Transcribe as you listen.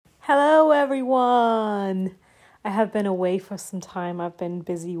Hello, everyone. I have been away for some time. I've been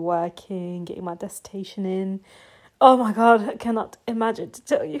busy working, getting my dissertation in. Oh my God, I cannot imagine to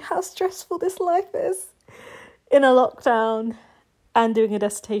tell you how stressful this life is. In a lockdown and doing a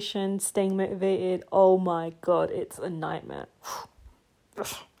dissertation, staying motivated. Oh my God, it's a nightmare. I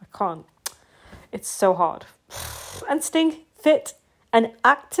can't. It's so hard. And staying fit and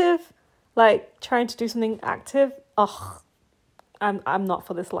active, like trying to do something active. I'm not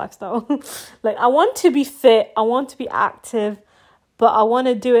for this lifestyle. Like, I want to be fit, I want to be active, but I want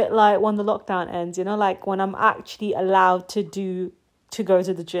to do it like when the lockdown ends, like when I'm actually allowed to go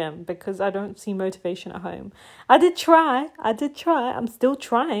to the gym, because I don't see motivation at home. I did try. I'm still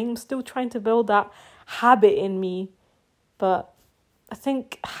trying to build that habit in me, but I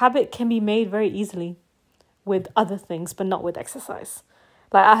think habit can be made very easily with other things, but not with exercise.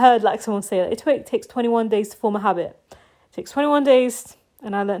 Like, I heard someone say that it takes 21 days to form a habit. It takes 21 days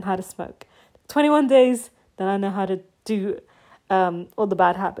and I learned how to smoke. 21 days, then I know how to do all the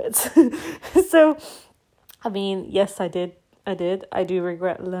bad habits. So, I mean, yes, I did. I do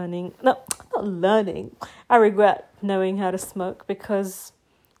regret learning. No, not learning. I regret knowing how to smoke because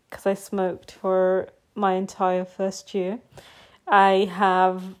I smoked for my entire first year. I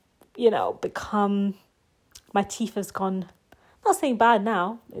have, become, my teeth has gone, I'm not saying bad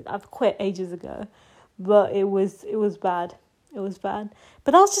now. I've quit ages ago. But it was bad. It was bad.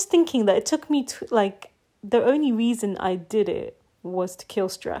 But I was just thinking that it took me to, the only reason I did it was to kill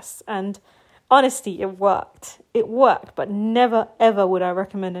stress. And honestly, it worked. But never, ever would I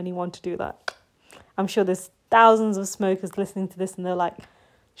recommend anyone to do that. I'm sure there's thousands of smokers listening to this and they're like,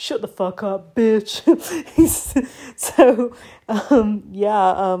 shut the fuck up, bitch. So,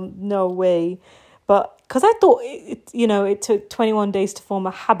 no way. But because I thought, it took 21 days to form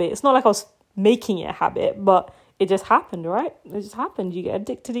a habit. It's not like I was making it a habit, but it just happened, right? It just happened. You get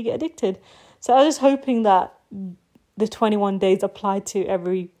addicted. So I was just hoping that the 21 days applied to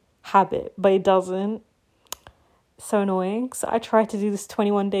every habit, but it doesn't. So annoying. So I tried to do this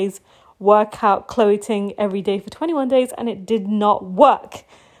 21 days workout clothing every day for 21 days and it did not work.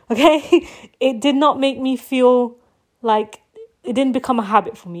 Okay? It did not make me feel like, it didn't become a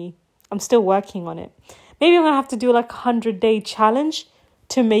habit for me. I'm still working on it. Maybe I'm going to have to do a 100-day challenge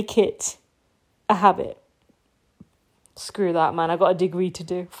to make it a habit. Screw that, man. I got a degree to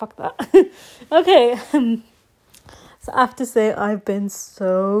do. Fuck that. Okay. So I have to say, I've been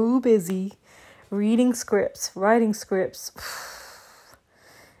so busy reading scripts, writing scripts.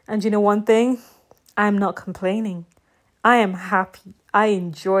 And you know one thing? I'm not complaining. I am happy. I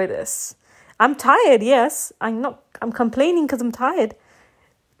enjoy this. I'm tired, yes. I'm complaining because I'm tired.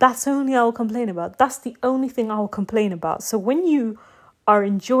 That's only I will complain about. That's the only thing I will complain about. So when you are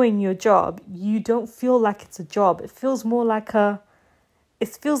enjoying your job, you don't feel like it's a job. It feels more like you're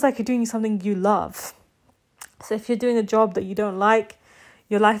doing something you love. So if you're doing a job that you don't like,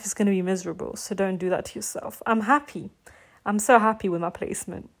 your life is going to be miserable. So don't do that to yourself. I'm happy. I'm so happy with my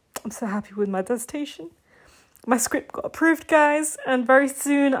placement. I'm so happy with my dissertation. My script got approved, guys. And very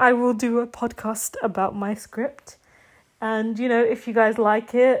soon I will do a podcast about my script. And, if you guys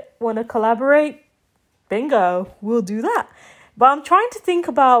like it, want to collaborate, bingo, we'll do that. But I'm trying to think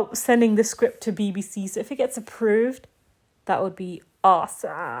about sending the script to BBC. So if it gets approved, that would be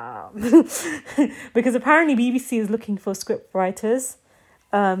awesome. Because apparently BBC is looking for script writers.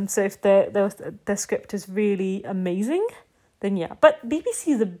 So if their script is really amazing, then yeah. But BBC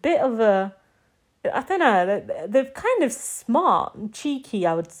is a bit of I don't know, they're kind of smart and cheeky,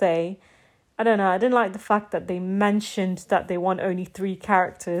 I would say. I don't know, I didn't like the fact that they mentioned that they want only 3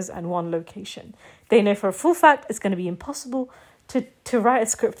 characters and 1 location. They know for a full fact it's going to be impossible to write a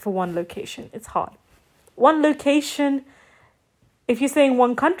script for 1 location. It's hard. 1 location, if you're saying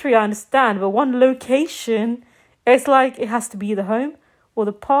 1 country, I understand, but 1 location, it's like it has to be the home or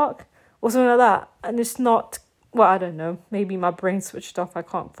the park or something like that. And it's not, well, I don't know, maybe my brain switched off. I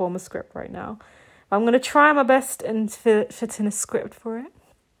can't form a script right now. But I'm going to try my best and fit in a script for it.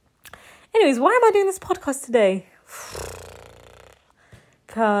 Anyways, why am I doing this podcast today?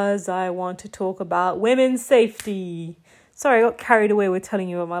 Because I want to talk about women's safety. Sorry, I got carried away with telling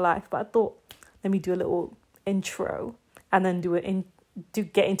you about my life, but I thought, let me do a little intro and then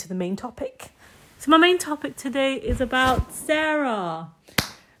get into the main topic. So my main topic today is about Sarah.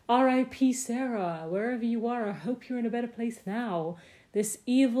 R.I.P. Sarah, wherever you are, I hope you're in a better place now. This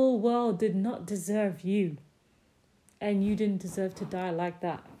evil world did not deserve you. And you didn't deserve to die like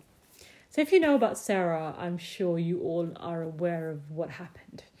that. So if you know about Sarah, I'm sure you all are aware of what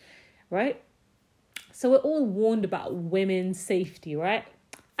happened, right? So we're all warned about women's safety, right?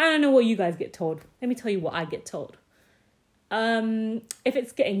 I don't know what you guys get told. Let me tell you what I get told. if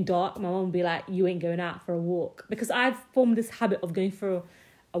it's getting dark, my mom will be like, you ain't going out for a walk. Because I've formed this habit of going for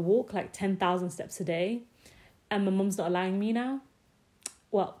a walk, like 10,000 steps a day. And my mom's not allowing me now.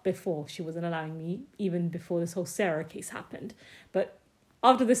 Well, before she wasn't allowing me, even before this whole Sarah case happened. But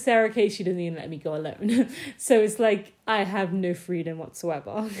after the Sarah case, she doesn't even let me go alone. So it's like, I have no freedom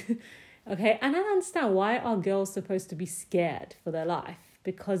whatsoever. Okay, and I don't understand, why are girls supposed to be scared for their life?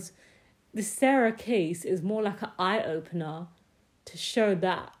 Because the Sarah case is more like an eye-opener to show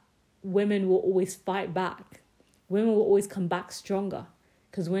that women will always fight back. Women will always come back stronger.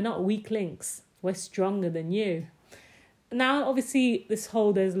 Because we're not weak links. We're stronger than you. Now, obviously,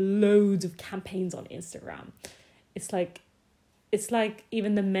 there's loads of campaigns on Instagram. It's like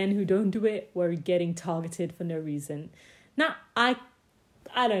even the men who don't do it were getting targeted for no reason. Now, I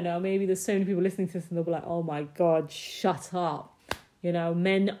don't know, maybe there's so many people listening to this and they'll be like, oh my God, shut up. You know,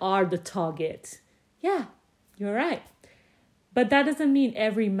 men are the target. Yeah, you're right. But that doesn't mean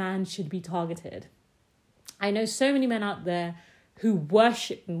every man should be targeted. I know so many men out there who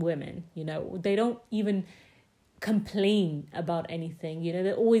worship women, you know, they don't even complain about anything. You know,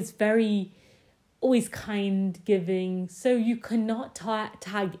 they're always kind, giving. So you cannot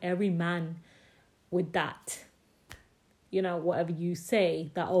tag every man with that. You know, whatever you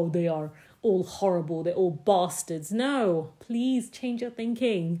say, that, oh, they are all horrible, they're all bastards. No, please change your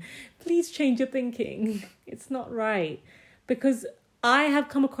thinking. Please change your thinking. It's not right. Because I have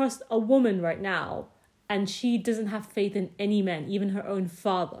come across a woman right now, and she doesn't have faith in any men, even her own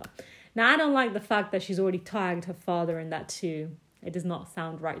father. Now, I don't like the fact that she's already tagged her father in that too. It does not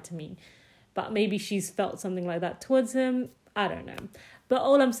sound right to me. But maybe she's felt something like that towards him. I don't know. But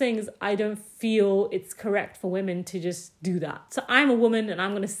all I'm saying is I don't feel it's correct for women to just do that. So I'm a woman and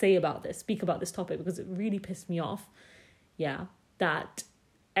I'm going to speak about this topic because it really pissed me off. Yeah, that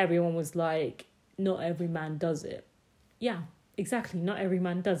everyone was like, not every man does it. Yeah, exactly. Not every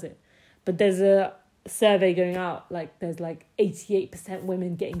man does it. But there's a survey going out, like there's like 88%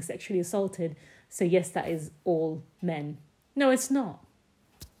 women getting sexually assaulted. So yes, that is all men. No, it's not.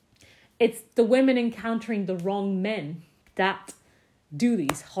 It's the women encountering the wrong men that do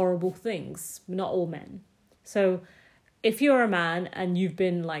these horrible things, not all men. So if you're a man and you've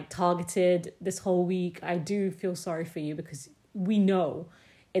been like targeted this whole week, I do feel sorry for you because we know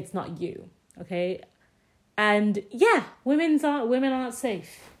it's not you, okay? And yeah, women are not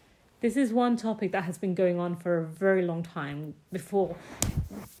safe. This is one topic that has been going on for a very long time, before,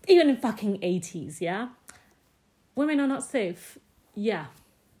 even in fucking 80s, yeah? Women are not safe. Yeah,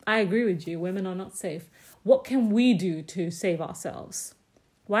 I agree with you. Women are not safe. What can we do to save ourselves?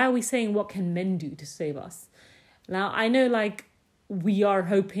 Why are we saying what can men do to save us? Now, I know like we are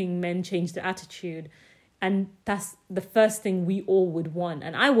hoping men change their attitude, and that's the first thing we all would want.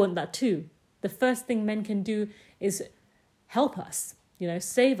 And I want that too. The first thing men can do is help us, you know,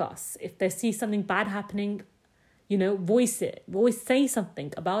 save us. If they see something bad happening, you know, voice it. Always say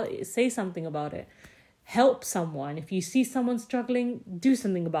something about it. Help someone. If you see someone struggling, do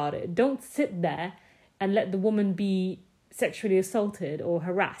something about it. Don't sit there and let the woman be sexually assaulted or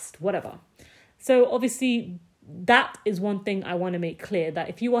harassed, whatever. So obviously that is one thing I want to make clear, that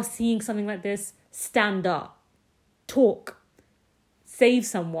if you are seeing something like this, stand up, talk, save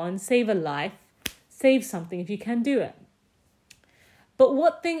someone, save a life, save something if you can do it. But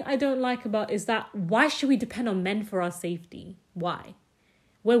what thing I don't like about is that, why should we depend on men for our safety? Why?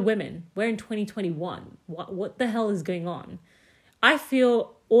 We're women. We're in 2021. What the hell is going on? I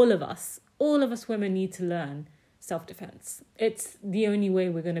feel all of us women need to learn self-defense. It's the only way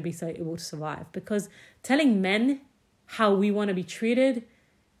we're going to be able to survive, because telling men how we want to be treated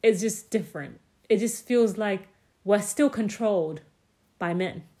is just different. It just feels like we're still controlled by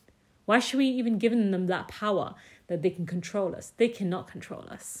men. Why should we even give them that power that they can control us? They cannot control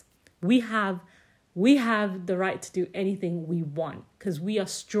us. We have the right to do anything we want because we are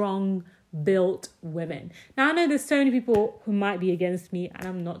strong-built women. Now, I know there's so many people who might be against me, and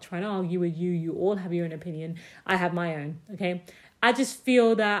I'm not trying to argue with you. You all have your own opinion. I have my own, okay? I just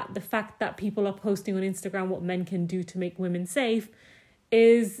feel that the fact that people are posting on Instagram what men can do to make women safe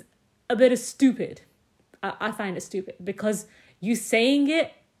is a bit of stupid. I find it stupid because you saying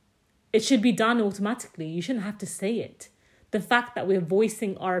it should be done automatically. You shouldn't have to say it. The fact that we're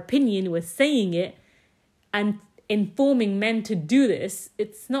voicing our opinion, we're saying it, and informing men to do this,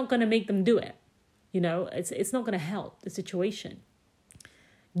 it's not going to make them do it. You know, it's not going to help the situation.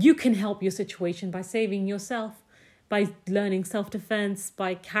 You can help your situation by saving yourself, by learning self-defense,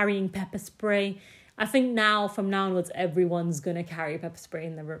 by carrying pepper spray. I think from now onwards, everyone's going to carry pepper spray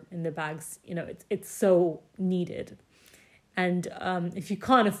in the bags. You know, it's so needed. And if you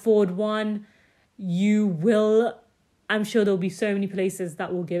can't afford one, you will, I'm sure there'll be so many places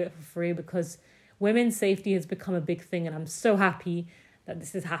that will give it for free, because women's safety has become a big thing. And I'm so happy that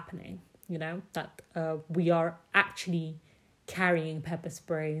this is happening, that we are actually carrying pepper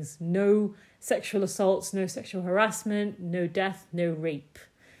sprays. No sexual assaults, no sexual harassment, no death, no rape.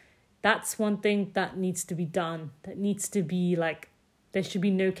 That's one thing that needs to be done. That needs to be there should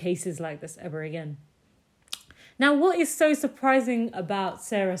be no cases like this ever again. Now, what is so surprising about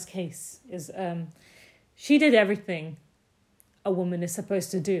Sarah's case is she did everything a woman is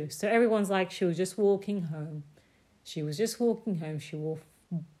supposed to do. So everyone's like, she was just walking home. She was just walking home. She wore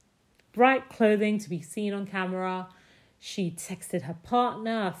bright clothing to be seen on camera. She texted her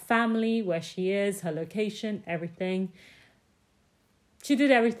partner, her family, where she is, her location, everything. She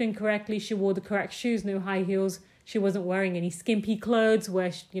did everything correctly. She wore the correct shoes, no high heels. She wasn't wearing any skimpy clothes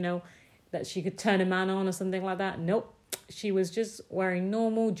where, that she could turn a man on or something like that. Nope. She was just wearing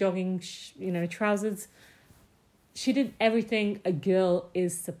normal jogging, trousers. She did everything a girl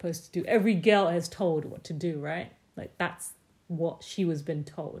is supposed to do. Every girl is told what to do, right? That's what she was been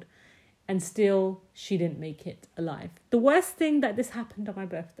told. And still, she didn't make it alive. The worst thing that this happened on my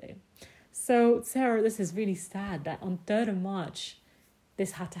birthday. So, Sarah, this is really sad that on 3rd of March,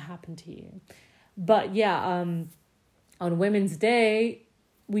 this had to happen to you. But yeah, on Women's Day,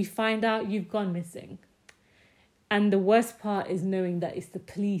 we find out you've gone missing. And the worst part is knowing that it's the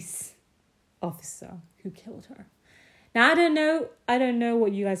police officer who killed her. Now, I don't know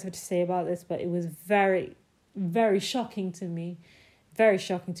what you guys have to say about this, but it was very, very shocking to me. Very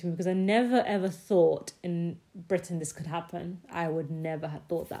shocking to me, because I never ever thought in Britain this could happen. I would never have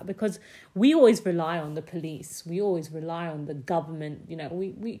thought that, because we always rely on the police. We always rely on the government.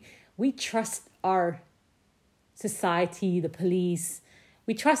 We trust our society, the police.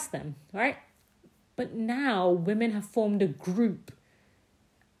 We trust them, right? But now women have formed a group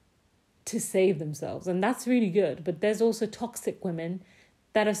to save themselves, and that's really good. But there's also toxic women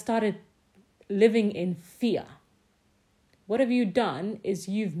that have started living in fear. What have you done is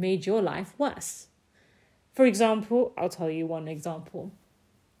you've made your life worse. For example, I'll tell you one example.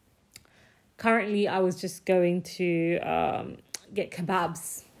 Currently, I was just going to get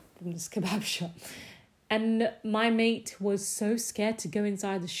kebabs from this kebab shop. And my mate was so scared to go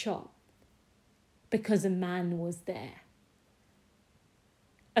inside the shop because a man was there.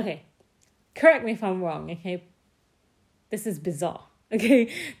 Okay, correct me if I'm wrong, okay? This is bizarre.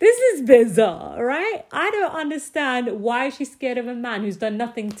 Okay, this is bizarre, right? I don't understand why she's scared of a man who's done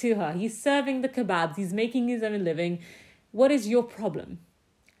nothing to her. He's serving the kebabs. He's making his own living. What is your problem?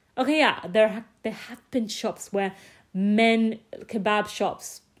 Okay, yeah, there have been shops where the kebab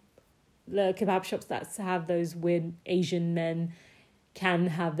shops that have those weird Asian men can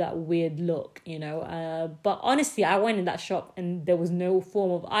have that weird look, But honestly, I went in that shop and there was no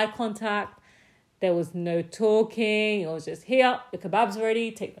form of eye contact. There was no talking. It was just, here, the kebab's ready,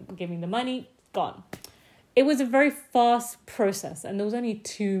 give me the money, gone. It was a very fast process, and there was only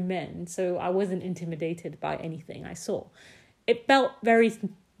 2 men, so I wasn't intimidated by anything I saw. It felt very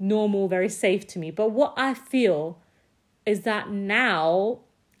normal, very safe to me. But what I feel is that now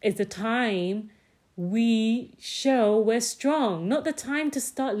is the time we show we're strong, not the time to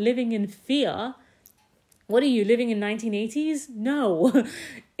start living in fear. What are you, living in 1980s? No,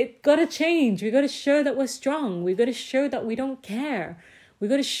 it got to change. We got to show that we're strong. We got to show that we don't care. We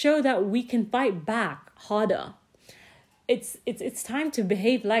got to show that we can fight back harder. It's time to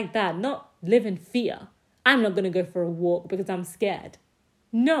behave like that, not live in fear. I'm not going to go for a walk because I'm scared.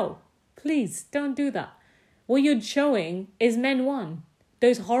 No, please don't do that. What you're showing is men won.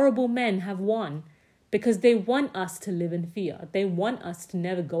 Those horrible men have won. Because they want us to live in fear. They want us to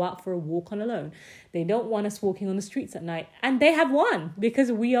never go out for a walk on alone. They don't want us walking on the streets at night. And they have won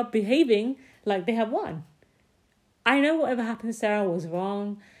because we are behaving like they have won. I know whatever happened to Sarah was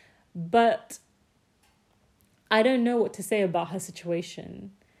wrong, but I don't know what to say about her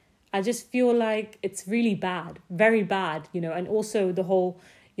situation. I just feel like it's really bad, very bad, and also the whole,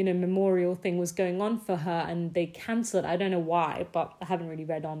 memorial thing was going on for her and they cancelled. I don't know why, but I haven't really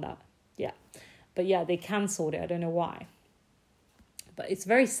read on that. Yeah. But yeah, they cancelled it. I don't know why. But it's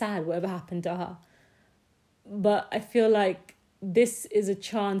very sad whatever happened to her. But I feel like this is a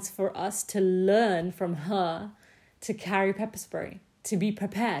chance for us to learn from her to carry pepper spray, to be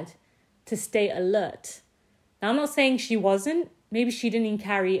prepared, to stay alert. Now, I'm not saying she wasn't. Maybe she didn't even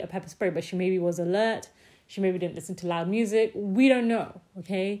carry a pepper spray, but she maybe was alert. She maybe didn't listen to loud music. We don't know,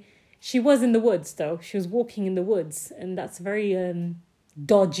 okay? She was in the woods, though. She was walking in the woods, and that's a very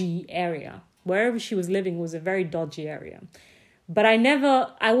dodgy area. Wherever she was living was a very dodgy area. But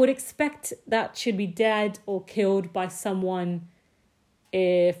I would expect that she'd be dead or killed by someone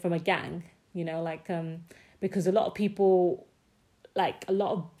from a gang, because a lot of people, like a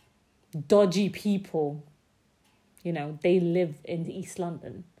lot of dodgy people, you know, they live in East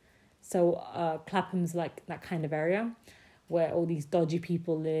London. So Clapham's like that kind of area where all these dodgy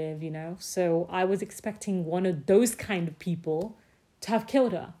people live, you know. So I was expecting one of those kind of people to have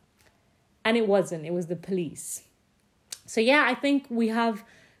killed her. And it wasn't. It was the police. So yeah, I think we have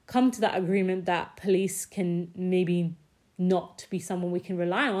come to that agreement that police can maybe not be someone we can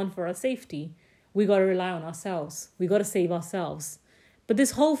rely on for our safety. We got to rely on ourselves. We got to save ourselves. But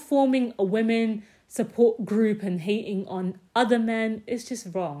this whole forming a women support group and hating on other men is just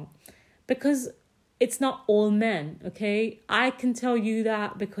wrong. Because it's not all men, okay? I can tell you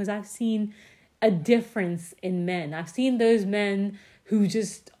that because I've seen a difference in men. I've seen those men who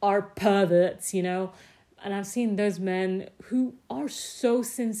just are perverts, you know? And I've seen those men who are so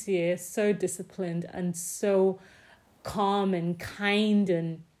sincere, so disciplined, and so calm and kind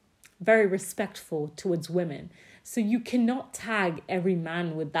and very respectful towards women. So you cannot tag every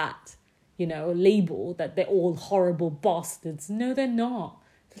man with that, you know, label that they're all horrible bastards. No, they're not.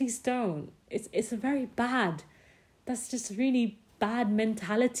 Please don't. It's a very bad. That's just really bad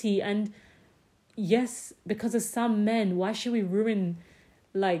mentality. And yes, because of some men, why should we ruin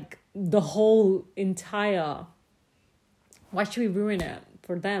like the whole entire, why should we ruin it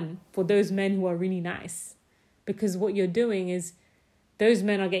for them, for those men who are really nice? Because what you're doing is those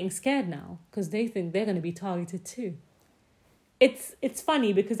men are getting scared now because they think they're going to be targeted too. It's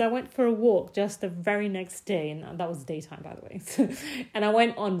funny because I went for a walk just the very next day, and that was daytime, by the way. And I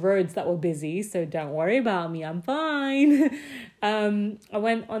went on roads that were busy, so don't worry about me, I'm fine. I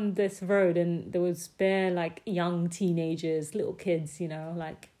went on this road and there was bare like young teenagers, little kids, you know,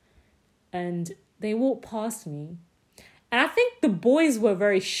 like, and they walked past me. And I think the boys were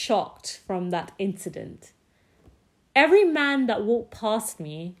very shocked from that incident. Every man that walked past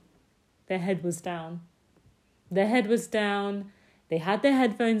me, their head was down. Their head was down. They had their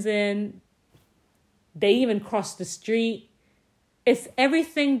headphones in. They even crossed the street. It's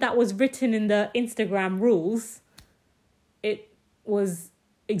everything that was written in the Instagram rules. It was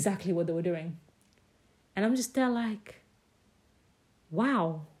exactly what they were doing. And I'm just there like,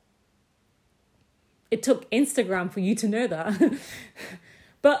 wow. It took Instagram for you to know that.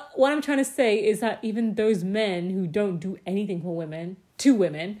 But what I'm trying to say is that even those men who don't do anything for women, to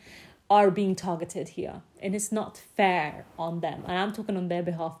women, are being targeted here. And it's not fair on them. And I'm talking on their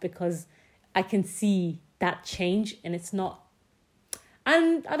behalf because I can see that change and it's not.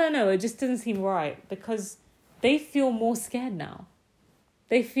 And I don't know, it just doesn't seem right because they feel more scared now.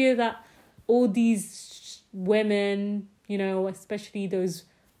 They fear that all these women, you know, especially those,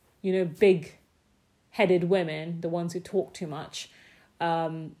 you know, big-headed women, the ones who talk too much.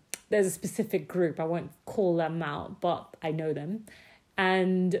 There's a specific group, I won't call them out, but I know them.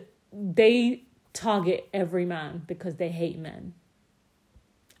 And they target every man because they hate men.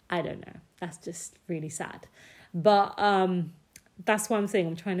 I don't know. That's just really sad. But that's what I'm saying.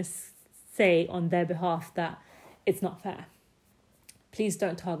 I'm trying to say on their behalf that it's not fair. Please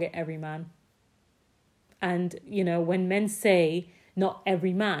don't target every man. And, you know, when men say not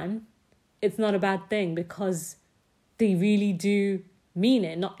every man, it's not a bad thing because they really do mean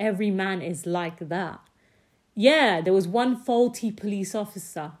it. Not every man is like that. Yeah, there was one faulty police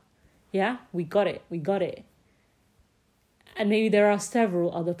officer. Yeah, we got it. And maybe there are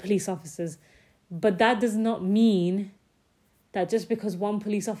several other police officers. But that does not mean that just because one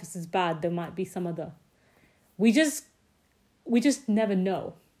police officer is bad, there might be some other. We just never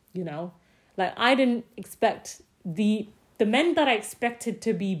know, you know. Like, I didn't expect the men that I expected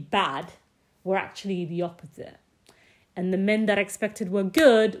to be bad were actually the opposite. And the men that I expected were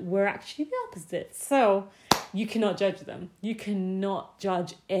good were actually the opposite. So you cannot judge them. You cannot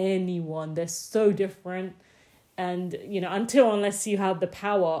judge anyone. They're so different. And, you know, unless you have the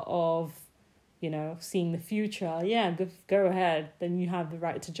power of, you know, seeing the future, yeah, go ahead. Then you have the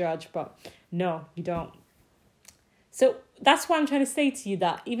right to judge. But no, you don't. So that's why I'm trying to say to you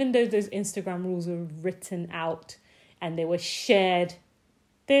that even though those Instagram rules were written out and they were shared,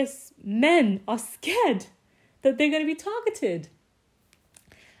 these men are scared that they're going to be targeted.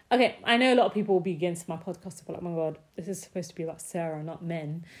 Okay, I know a lot of people will be against my podcast. They'll be like, oh my God, this is supposed to be about Sarah, not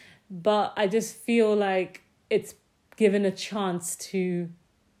men. But I just feel like it's given a chance to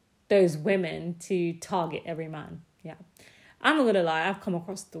those women to target every man. Yeah. I'm not going to lie, I've come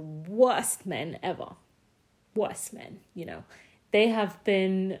across the worst men ever. Worst men, you know. They have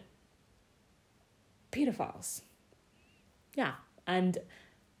been pedophiles. Yeah. And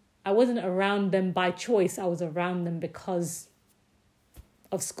I wasn't around them by choice. I was around them because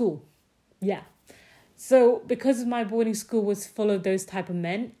of school. Yeah. So because my boarding school was full of those type of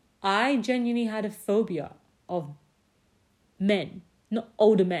men, I genuinely had a phobia of men, not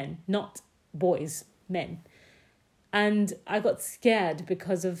older men, not boys, men. And I got scared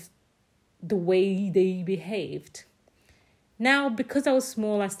because of the way they behaved. Now, because I was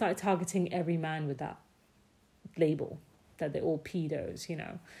small, I started targeting every man with that label, that they're all pedos,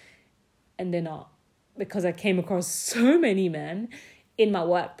 and they're not. Because I came across so many men in my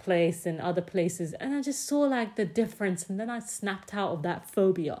workplace and other places, and I just saw like the difference, and then I snapped out of that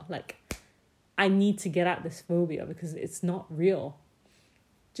phobia. Like, I need to get at this phobia because it's not real.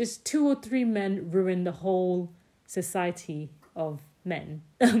 Just 2 or 3 men ruin the whole society of men.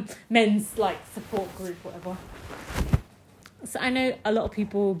 Men's like support group, whatever. So I know a lot of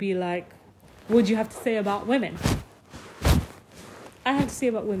people will be like, what do you have to say about women? I have to say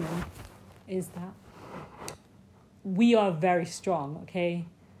about women is that we are very strong, okay?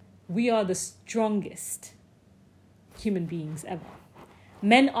 We are the strongest human beings ever.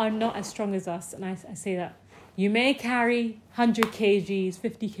 Men are not as strong as us, and I say that. You may carry 100 kgs,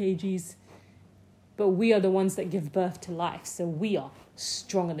 50 kgs, but we are the ones that give birth to life, so we are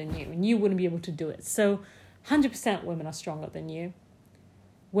stronger than you, and you wouldn't be able to do it. So 100% women are stronger than you.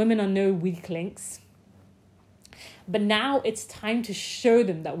 Women are no weak links. But now it's time to show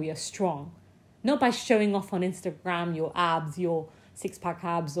them that we are strong. Not by showing off on Instagram your abs, your 6-pack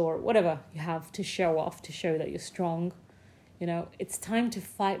abs, or whatever you have to show off to show that you're strong. It's time to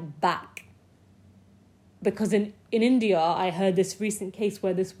fight back. Because in India, I heard this recent case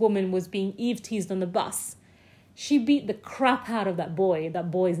where this woman was being eve-teased on the bus. She beat the crap out of that boy. That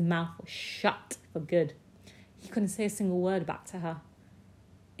boy's mouth was shut for good. He couldn't say a single word back to her.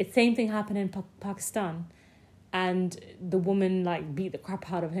 The same thing happened in Pakistan. And the woman beat the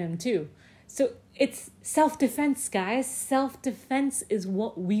crap out of him too. So it's self-defense, guys. Self-defense is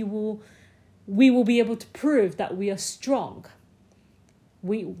what we will be able to prove that we are strong.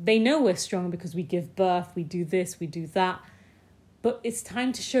 They know we're strong because we give birth, we do this, we do that. But it's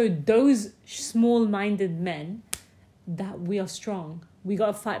time to show those small-minded men that we are strong. We got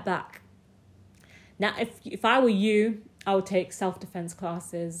to fight back. Now, if I were you, I would take self-defense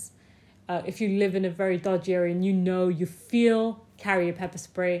classes. If you live in a very dodgy area and you feel, carry a pepper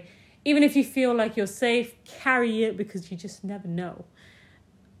spray. Even if you feel like you're safe, carry it because you just never know.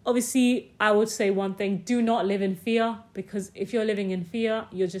 Obviously, I would say one thing, do not live in fear, because if you're living in fear,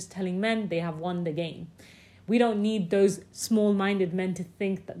 you're just telling men they have won the game. We don't need those small-minded men to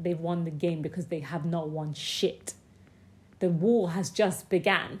think that they've won the game because they have not won shit. The war has just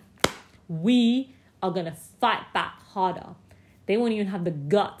begun. We are going to fight back harder. They won't even have the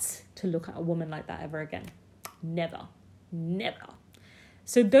guts to look at a woman like that ever again. Never. Never.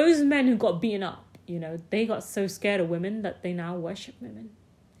 So those men who got beaten up, they got so scared of women that they now worship women.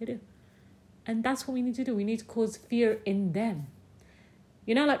 They do. And that's what we need to do. We need to cause fear in them.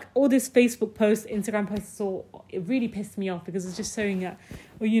 All this Facebook posts, Instagram posts, it really pissed me off because it's just showing that,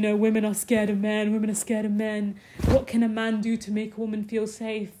 women are scared of men. Women are scared of men. What can a man do to make a woman feel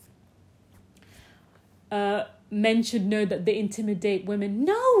safe? Men should know that they intimidate women.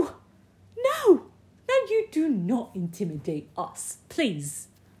 No, you do not intimidate us, please.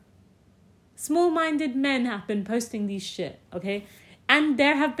 Small-minded men have been posting these shit, okay? And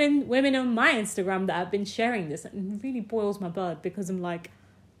there have been women on my Instagram that have been sharing this, and it really boils my blood because I'm like,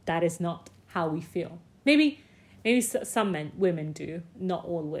 that is not how we feel. Maybe some women do, not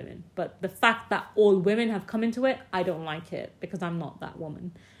all women. But the fact that all women have come into it, I don't like it because I'm not that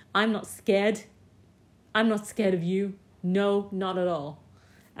woman. I'm not scared. I'm not scared of you. No, not at all.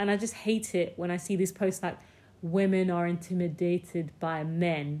 And I just hate it when I see these posts like, women are intimidated by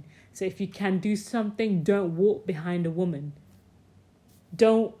men. So if you can do something, don't walk behind a woman.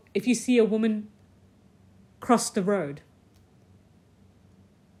 If you see a woman, cross the road.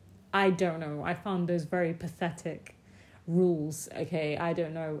 I don't know. I found those very pathetic rules. Okay, I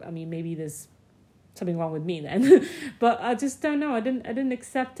don't know. I mean, maybe there's something wrong with me then. But I just don't know. I didn't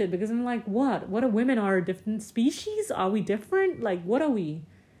accept it because I'm like, what? What are women? Are a different species? Are we different? Like, what are we?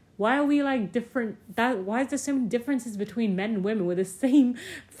 Why are we different? Why is there so many differences between men and women? We're the same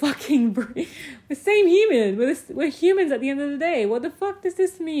fucking brain. The same human. We're humans at the end of the day. What the fuck does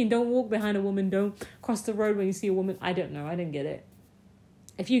this mean? Don't walk behind a woman. Don't cross the road when you see a woman. I don't know. I didn't get it.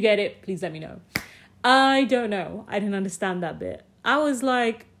 If you get it, please let me know. I don't know. I didn't understand that bit. I was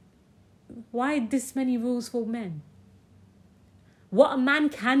like, why this many rules for men? What a man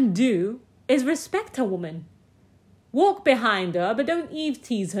can do is respect a woman. Walk behind her, but don't eve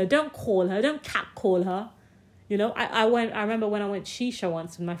tease her. Don't call her. Don't catcall her. I remember when I went shisha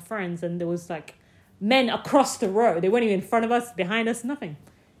once with my friends, and there was men across the road. They weren't even in front of us, behind us, nothing.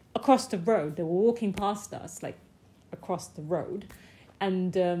 Across the road. They were walking past us, across the road.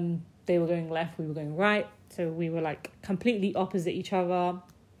 And they were going left, we were going right. So we were like completely opposite each other.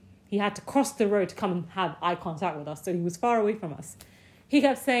 He had to cross the road to come and have eye contact with us. So he was far away from us. He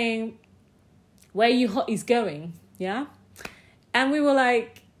kept saying, where you hotties going? Yeah. And we were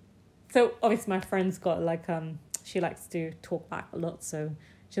like, so obviously my friend's got like, she likes to talk back a lot. So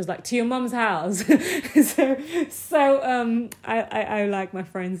she was like, to your mum's house. I like my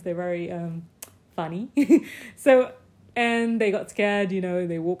friends. They're very funny. And they got scared,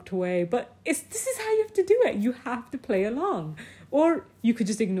 they walked away. But this is how you have to do it. You have to play along. Or you could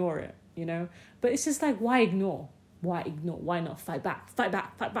just ignore it, But it's just like, why ignore? Why ignore? Why not fight back? Fight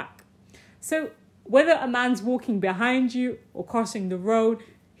back, fight back. So whether a man's walking behind you or crossing the road,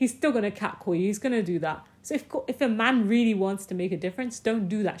 he's still going to catcall you. He's going to do that. So if a man really wants to make a difference, don't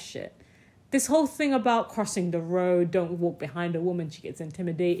do that shit. This whole thing about crossing the road, don't walk behind a woman, she gets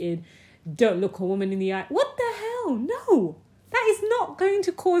intimidated, don't look a woman in the eye. What the hell? No. That is not going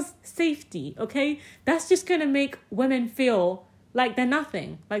to cause safety, okay? That's just going to make women feel like they're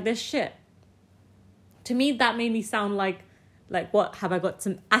nothing, like they're shit. To me, that made me sound like what? Have I got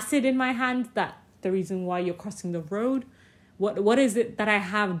some acid in my hand? That's the reason why you're crossing the road? What is it that I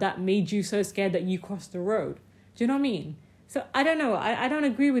have that made you so scared that you crossed the road? Do you know what I mean? So I don't know. I don't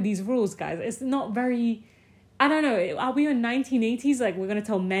agree with these rules, guys. It's not very... I don't know. Are we in 1980s? Like, we're going to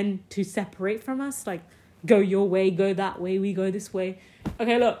tell men to separate from us? Like, go your way, go that way, we go this way.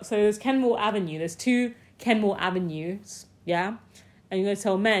 Okay, look. So there's Kenmore Avenue. There's 2 Kenmore Avenues, yeah? And you're going to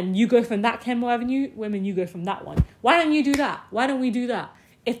tell men, you go from that Kenmore Avenue. Women, you go from that one. Why don't you do that? Why don't we do that?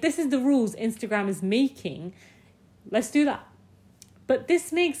 If this is the rules Instagram is making, let's do that. But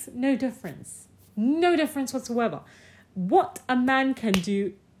this makes no difference. No difference whatsoever. What a man can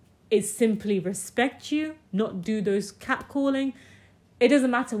do is simply respect you, not do those catcalling. It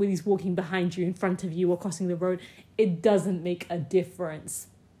doesn't matter whether he's walking behind you, in front of you, or crossing the road. It doesn't make a difference.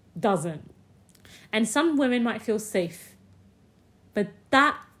 Doesn't. And some women might feel safe. But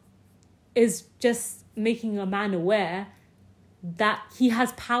that is just making a man aware that he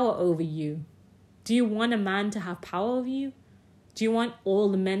has power over you. Do you want a man to have power over you? Do you want all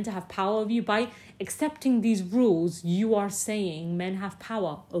the men to have power over you? By accepting these rules, you are saying men have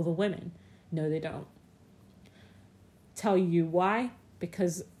power over women. No, they don't. Tell you why?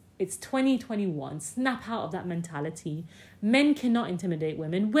 Because it's 2021. Snap out of that mentality. Men cannot intimidate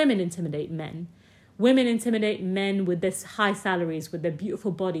women. Women intimidate men. Women intimidate men with their high salaries, with their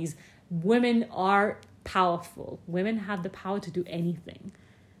beautiful bodies. Women are powerful. Women have the power to do anything.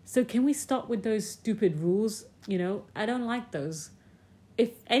 So can we stop with those stupid rules? I don't like those.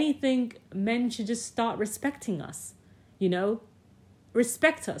 If anything, men should just start respecting us.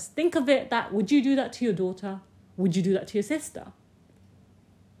 Respect us. Think of it that, would you do that to your daughter? Would you do that to your sister?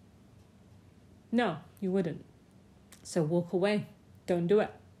 No, you wouldn't. So walk away. Don't do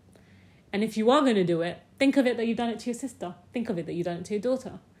it. And if you are going to do it, think of it that you've done it to your sister. Think of it that you've done it to your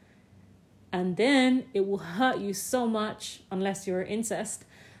daughter. And then it will hurt you so much, unless you're incest,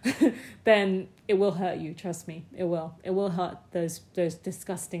 then it will hurt you. Trust me, it will. It will hurt those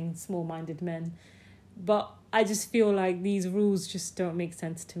disgusting, small-minded men. But I just feel like these rules just don't make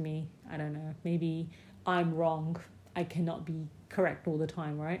sense to me. I don't know. Maybe I'm wrong. I cannot be correct all the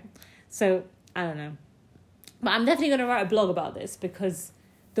time, right? So, I don't know. But I'm definitely going to write a blog about this, because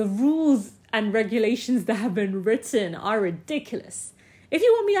the rules and regulations that have been written are ridiculous. If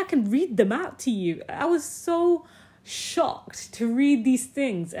you want me, I can read them out to you. I was so shocked to read these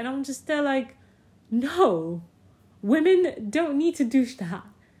things. And I'm just there like, no. Women don't need to do that.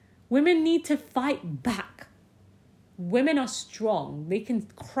 Women need to fight back. Women are strong. They can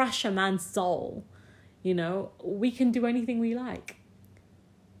crush a man's soul. We can do anything we like.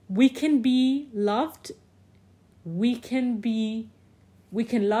 We can be loved. We can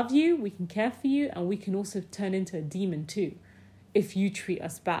love you. We can care for you. And we can also turn into a demon too, if you treat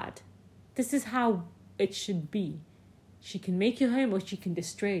us bad. This is how it should be. She can make your home, or she can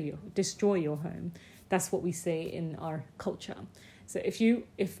destroy your home. That's what we say in our culture. So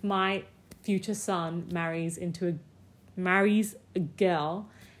if my future son marries a girl,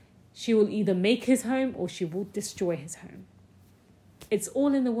 she will either make his home or she will destroy his home. It's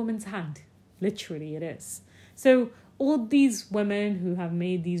all in the woman's hand. Literally, it is. So all these women who have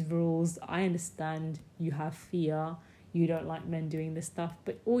made these rules, I understand you have fear. You don't like men doing this stuff,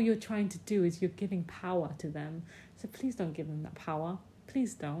 but all you're trying to do is you're giving power to them. So please don't give them that power.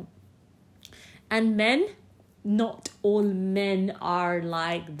 Please don't. And men, not all men are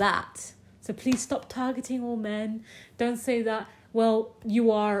like that. So please stop targeting all men. Don't say that, well,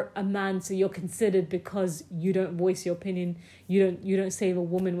 you are a man, so you're considered because you don't voice your opinion. You don't save a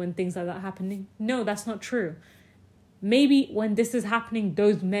woman when things like that are happening. No, that's not true. Maybe when this is happening,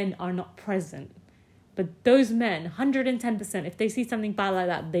 those men are not present. But those men, 110%, if they see something bad like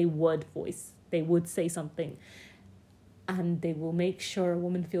that, they would say something. And they will make sure a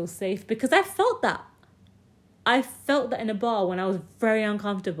woman feels safe. Because I felt that. I felt that in a bar when I was very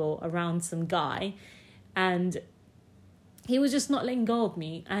uncomfortable around some guy. And he was just not letting go of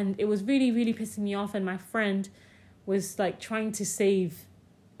me. And it was really, really pissing me off. And my friend was like trying to save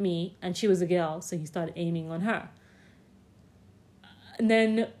me. And she was a girl. So he started aiming on her. And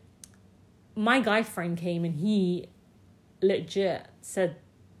then my guy friend came and he legit said,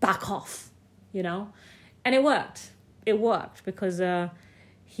 back off, you know? And it worked. It worked because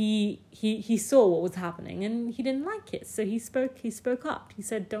he saw what was happening and he didn't like it. So he spoke up. He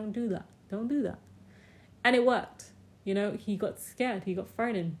said, don't do that. Don't do that. And it worked. You know, he got scared. He got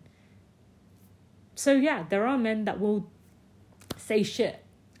frightened. So yeah, there are men that will say shit.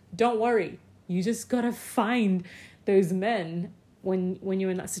 Don't worry. You just gotta find those men when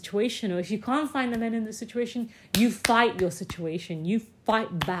you're in that situation. Or if you can't find the men in the situation, you fight your situation. You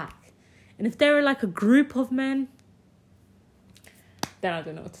fight back. And if there are like a group of men, then I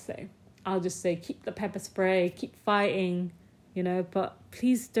don't know what to say. I'll just say, keep the pepper spray, keep fighting, you know, but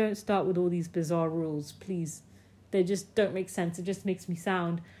please don't start with all these bizarre rules, please. They just don't make sense. It just makes me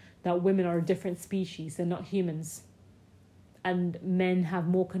sound that women are a different species. They're not humans. And men have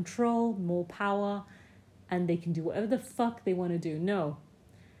more control, more power, and they can do whatever the fuck they want to do. No,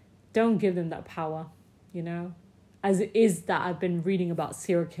 don't give them that power, you know. As it is that I've been reading about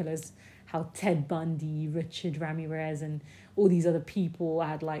serial killers, how Ted Bundy, Richard Ramirez, and all these other people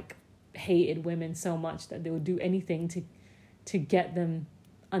had like hated women so much that they would do anything to get them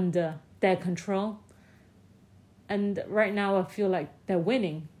under their control. And right now I feel like they're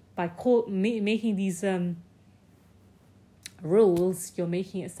winning by making these rules. You're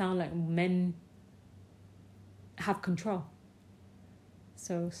making it sound like men have control.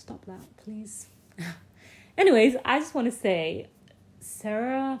 So stop that, please. Anyways, I just want to say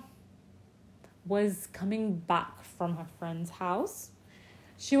Sarah was coming back from her friend's house.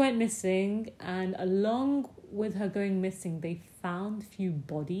 She went missing, and along with her going missing, they found a few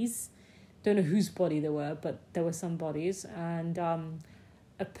bodies. Don't know whose body they were, but there were some bodies. And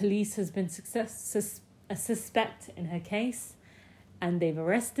a police has been a suspect in her case, and they've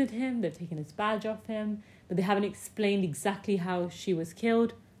arrested him. They've taken his badge off him, but they haven't explained exactly how she was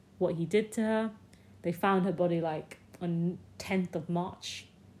killed, what he did to her. They found her body like on 10th of March,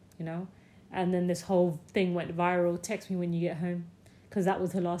 you know. And then this whole thing went viral. Text me when you get home. Because that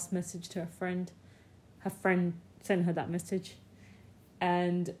was her last message to her friend. Her friend sent her that message.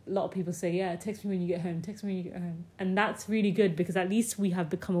 And a lot of people say, yeah, text me when you get home. Text me when you get home. And that's really good because at least we have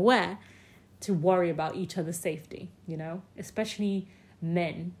become aware to worry about each other's safety, you know. Especially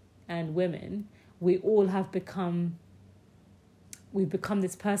men and women. We've become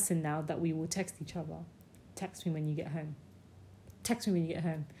this person now that we will text each other. Text me when you get home. Text me when you get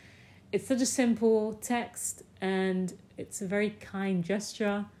home. It's such a simple text and it's a very kind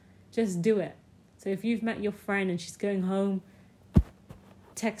gesture. Just do it. So if you've met your friend and she's going home,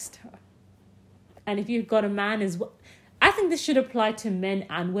 text her. And if you've got a man as well, I think this should apply to men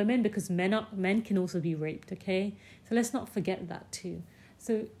and women because men can also be raped, okay? So let's not forget that too.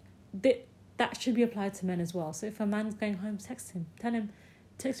 So that should be applied to men as well. So if a man's going home, text him. Tell him,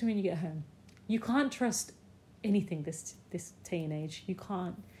 text me when you get home. You can't trust anything this day and age. You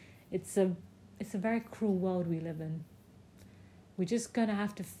can't. It's a very cruel world we live in. We're just gonna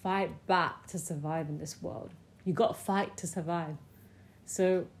have to fight back to survive in this world. You got to fight to survive.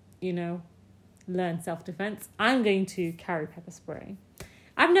 So, you know, learn self-defense. I'm going to carry pepper spray.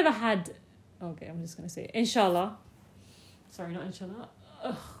 I've never had... Okay, I'm just going to say it. Inshallah. Sorry, not inshallah.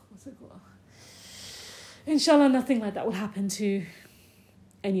 What's it called? Inshallah, nothing like that will happen to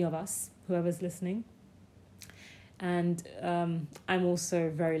any of us, whoever's listening. And I'm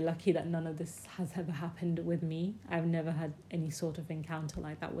also very lucky that none of this has ever happened with me. I've never had any sort of encounter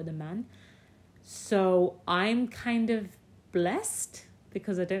like that with a man. So I'm kind of blessed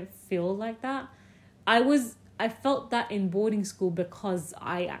because I don't feel like that. I felt that in boarding school because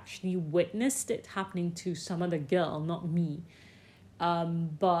I actually witnessed it happening to some other girl, not me.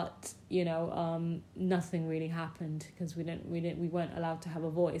 But you know, nothing really happened because we weren't allowed to have a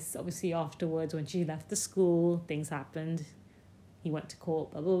voice. Obviously, afterwards, when she left the school, things happened. He went to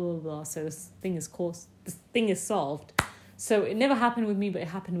court, blah blah blah blah. So this thing is solved. So it never happened with me, but it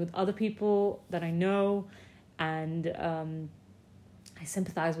happened with other people that I know, and I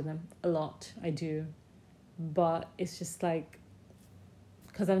sympathize with them a lot. I do, but it's just like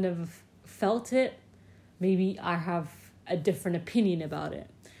because I've never felt it. Maybe I have a different opinion about it.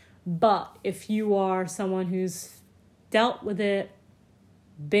 But if you are someone who's dealt with it,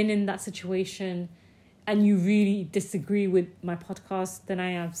 been in that situation, and you really disagree with my podcast, then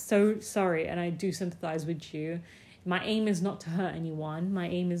I am so sorry, and I do sympathize with you. My aim is not to hurt anyone. My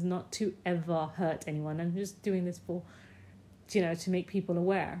aim is not to ever hurt anyone. I'm just doing this for, to make people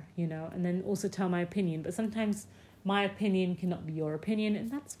aware, and then also tell my opinion. But sometimes my opinion cannot be your opinion,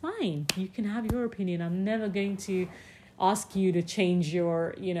 and that's fine. You can have your opinion. I'm never going to ask you to change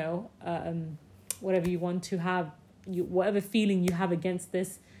your, whatever you want to have, whatever feeling you have against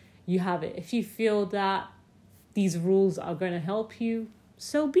this, you have it. If you feel that these rules are going to help you,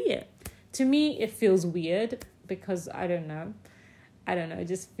 so be it. To me, it feels weird because I don't know. It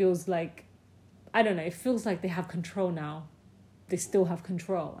just feels like, it feels like they have control now. They still have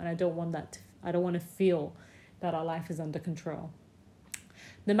control, and I don't want that. I don't want to feel that our life is under control.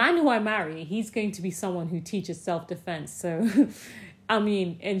 The man who I marry, he's going to be someone who teaches self-defense. So,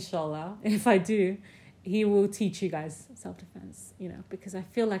 inshallah, if I do, he will teach you guys self-defense, because I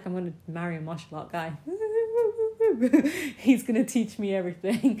feel like I'm going to marry a martial art guy. He's going to teach me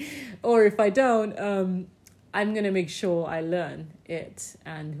everything. Or if I don't, I'm going to make sure I learn it.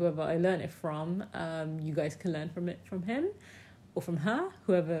 And whoever I learn it from, you guys can learn from him or from her,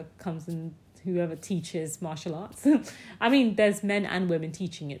 whoever comes and whoever teaches martial arts. There's men and women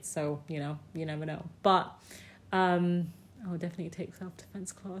teaching it, so, you never know. But I'll definitely take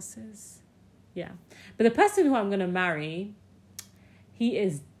self-defense classes. Yeah. But the person who I'm going to marry, he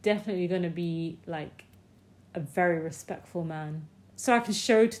is definitely going to be like a very respectful man. So I can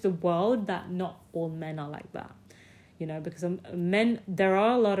show to the world that not all men are like that. Because there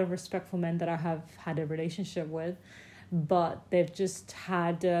are a lot of respectful men that I have had a relationship with, but they've just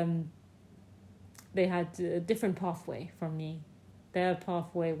had, they had a different pathway from me. Their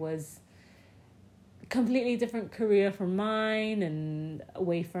pathway was a completely different career from mine and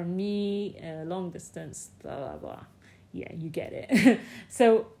away from me, long distance, blah, blah, blah. Yeah, you get it.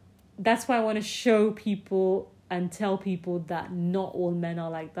 So that's why I want to show people and tell people that not all men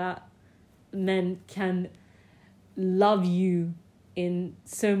are like that. Men can love you in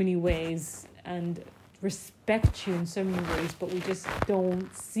so many ways and respect you in so many ways, but we just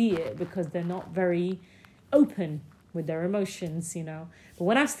don't see it because they're not very open with their emotions, But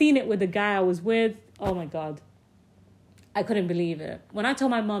when I've seen it with the guy I was with, oh my God, I couldn't believe it. When I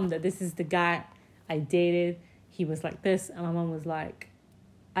told my mom that this is the guy I dated, he was like this, and my mom was like,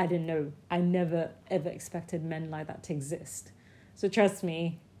 I didn't know. I never ever expected men like that to exist. So trust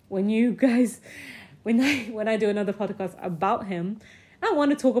me, when you guys, when I do another podcast about him, I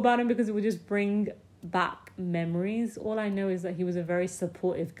want to talk about him because it would just bring back memories. All I know is that he was a very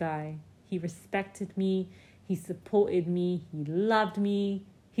supportive guy. He respected me. He supported me. He loved me.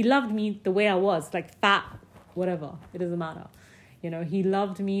 He loved me the way I was, like fat, whatever. It doesn't matter. He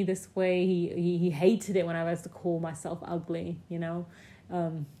loved me this way. He hated it when I was to call myself ugly, he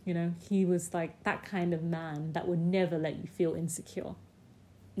was like that kind of man that would never let you feel insecure.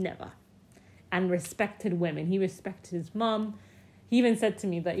 Never. And respected women. He respected his mom. He even said to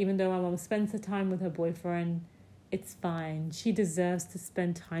me that even though my mom spends her time with her boyfriend, it's fine. She deserves to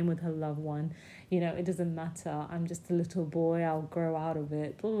spend time with her loved one. It doesn't matter. I'm just a little boy. I'll grow out of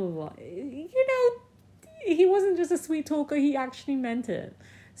it. Blah, blah, blah. He wasn't just a sweet talker. He actually meant it.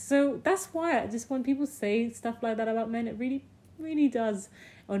 So that's why when people say stuff like that about men, it really, really does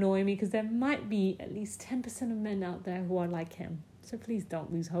annoy me, because there might be at least 10% of men out there who are like him. So please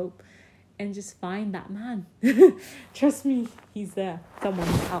don't lose hope. And just find that man. Trust me, he's there.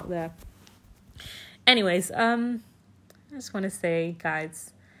 Someone's out there. Anyways, I just want to say,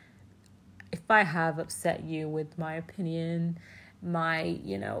 guys, if I have upset you with my opinion, my,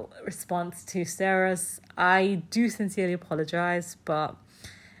 response to Sarah's, I do sincerely apologize, but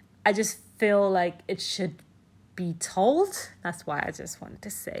I just feel like it should be told. That's why I just wanted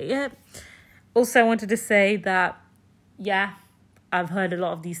to say it. Also, I wanted to say that, yeah, I've heard a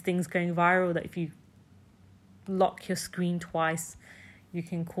lot of these things going viral, that if you lock your screen twice, you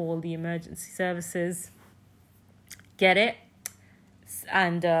can call the emergency services. Get it?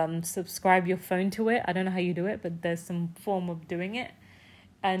 And subscribe your phone to it. I don't know how you do it, but there's some form of doing it.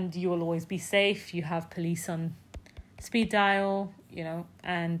 And you will always be safe. You have police on speed dial,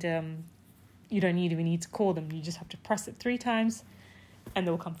 and you don't even need to call them. You just have to press it 3 times and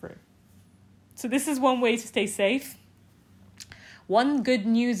they'll come through. So this is one way to stay safe. One good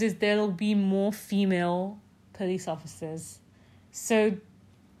news is there'll be more female police officers. So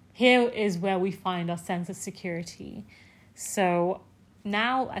here is where we find our sense of security. So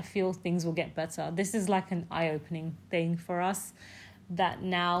now I feel things will get better. This is like an eye-opening thing for us, that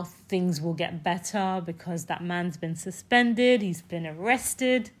now things will get better because that man's been suspended, he's been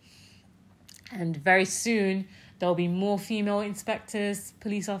arrested, and very soon there'll be more female inspectors,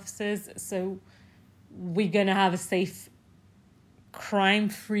 police officers. So we're going to have a safe,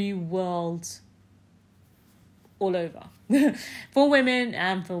 crime-free world all over for women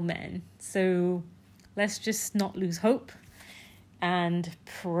and for men. So let's just not lose hope and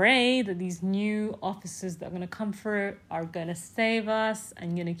pray that these new officers that are going to come through are going to save us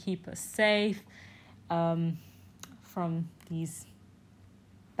and going to keep us safe from these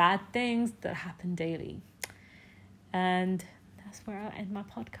bad things that happen daily. And that's where I'll end my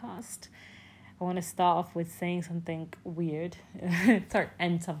podcast. I want to start off with saying something weird.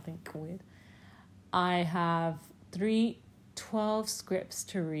 End something weird. I have 12 scripts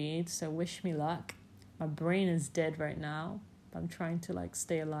to read, so wish me luck. My brain is dead right now. I'm trying to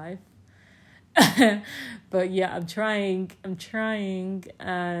stay alive. But yeah, I'm trying.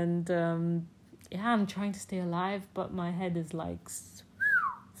 And I'm trying to stay alive, but my head is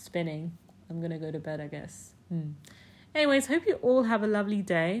spinning. I'm going to go to bed, I guess. Anyways, hope you all have a lovely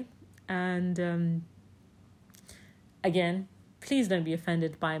day. And again, please don't be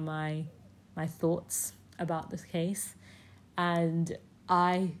offended by my thoughts about this case. And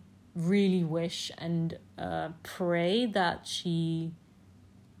I really wish and pray that she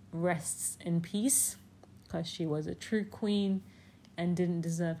rests in peace, because she was a true queen and didn't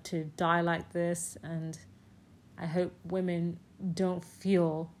deserve to die like this. And I hope women don't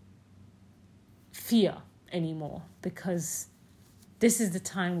feel fear anymore, because this is the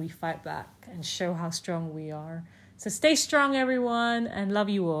time we fight back and show how strong we are. So stay strong, everyone, and love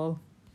you all.